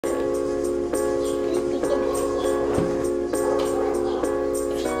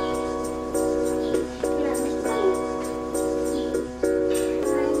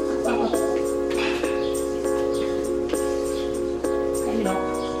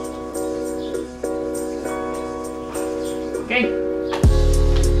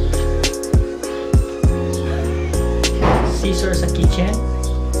scissors sa kitchen.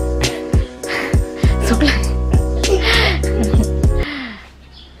 Suklay.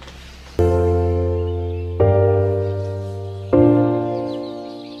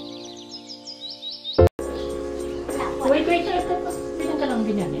 Wait. Tingnan ka lang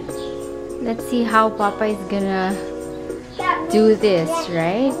ganyan yan. Let's see how Papa is gonna do this,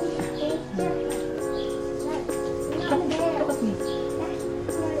 right? Look at me.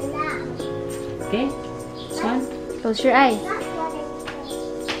 Okay? Son? Close your eyes.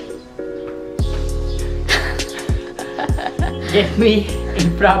 Get me a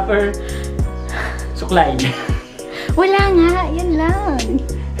proper suklay. Wala nga, yan lang.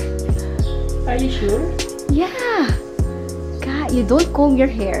 Are you sure? Yeah. God, you don't comb your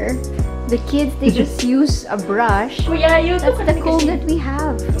hair. The kids, they just use a brush. Kuya, you That's look the at me comb kasi. that we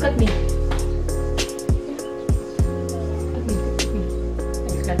have. Look at me.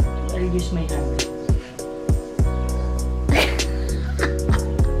 I'll use my hand.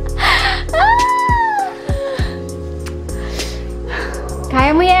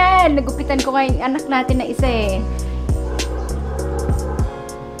 Kaya mo yan! Nagupitan ko kay anak natin na isa eh.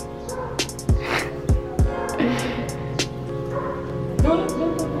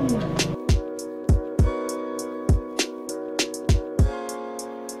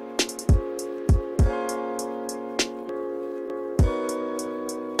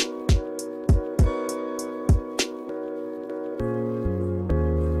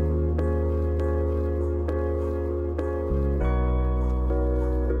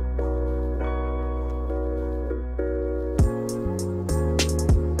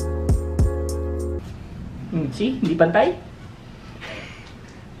 See? Hindi pantay?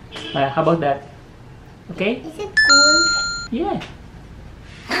 How about that? Okay? Is it cool? Yeah.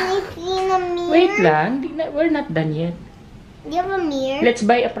 Can I see in a mirror? Wait lang. We're not done yet. Do you have a mirror? Let's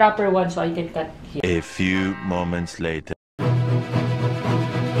buy a proper one so I can cut here. A few moments later.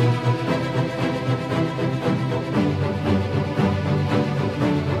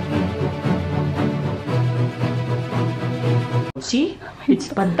 See? It's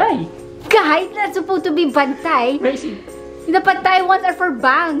pantay. Guys, that's supposed to be bantay. Crazy. The bantay ones are for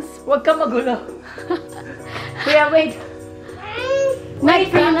bangs. Huwag ka magulo. Kuya, wait. Not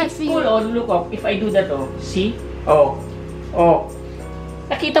for you, Lang, not it's for you. cool. Oh, look, oh. If I do that, oh. See? Oh. Oh.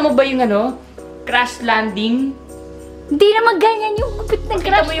 Nakita mo ba yung ano? Crash landing? Hindi naman ganyan yung gupit ng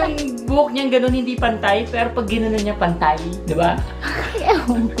Nakita crush. mo yung buhok niyang ganun, hindi pantay. Pero pag ginanon niya, pantay. Di ba?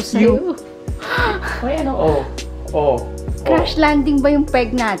 Ewan ko sa'yo. O, yan, oh. Oh. Crash landing ba yung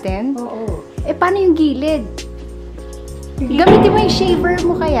peg natin? Oo. Eh, paano yung gilid? Gamitin mo yung shaver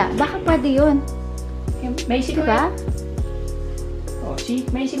mo kaya. Baka pwede yun. Maisip Diba? Oh, see?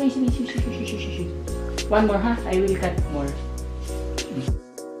 Maisip. One more, ha? I will cut more.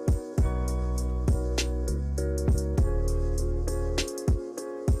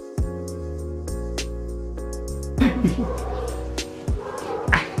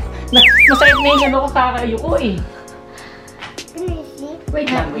 Masakit na yung ano ko kakayo ko eh. Can I see? Wait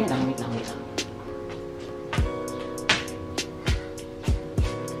lang.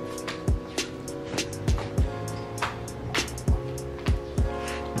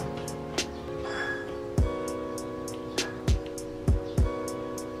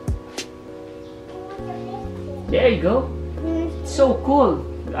 There you go. So cool.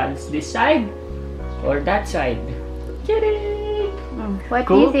 That's this side or that side. Kidding. What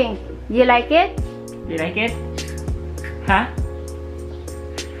do Cool? you think? Do you like it? You like it? Huh?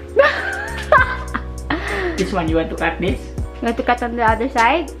 This one, you want to cut this? You want to cut on the other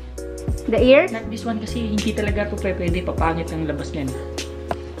side? The ears? Not this one kasi hindi talaga ito pwede. Papangit ang labas niyan.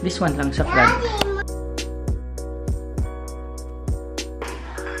 This one lang sa front.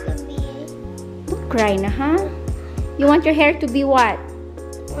 Don't cry na, ha? You want your hair to be what?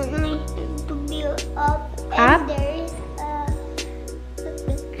 To be up. Up? And there's a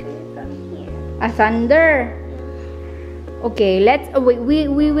picture from here. A thunder. Okay, let's we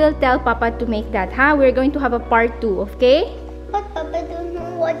will tell Papa to make that, huh? We're going to have a part 2, okay? But Papa don't know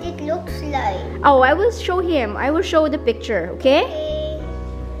what it looks like. Oh, I will show him. I will show the picture, okay? Okay.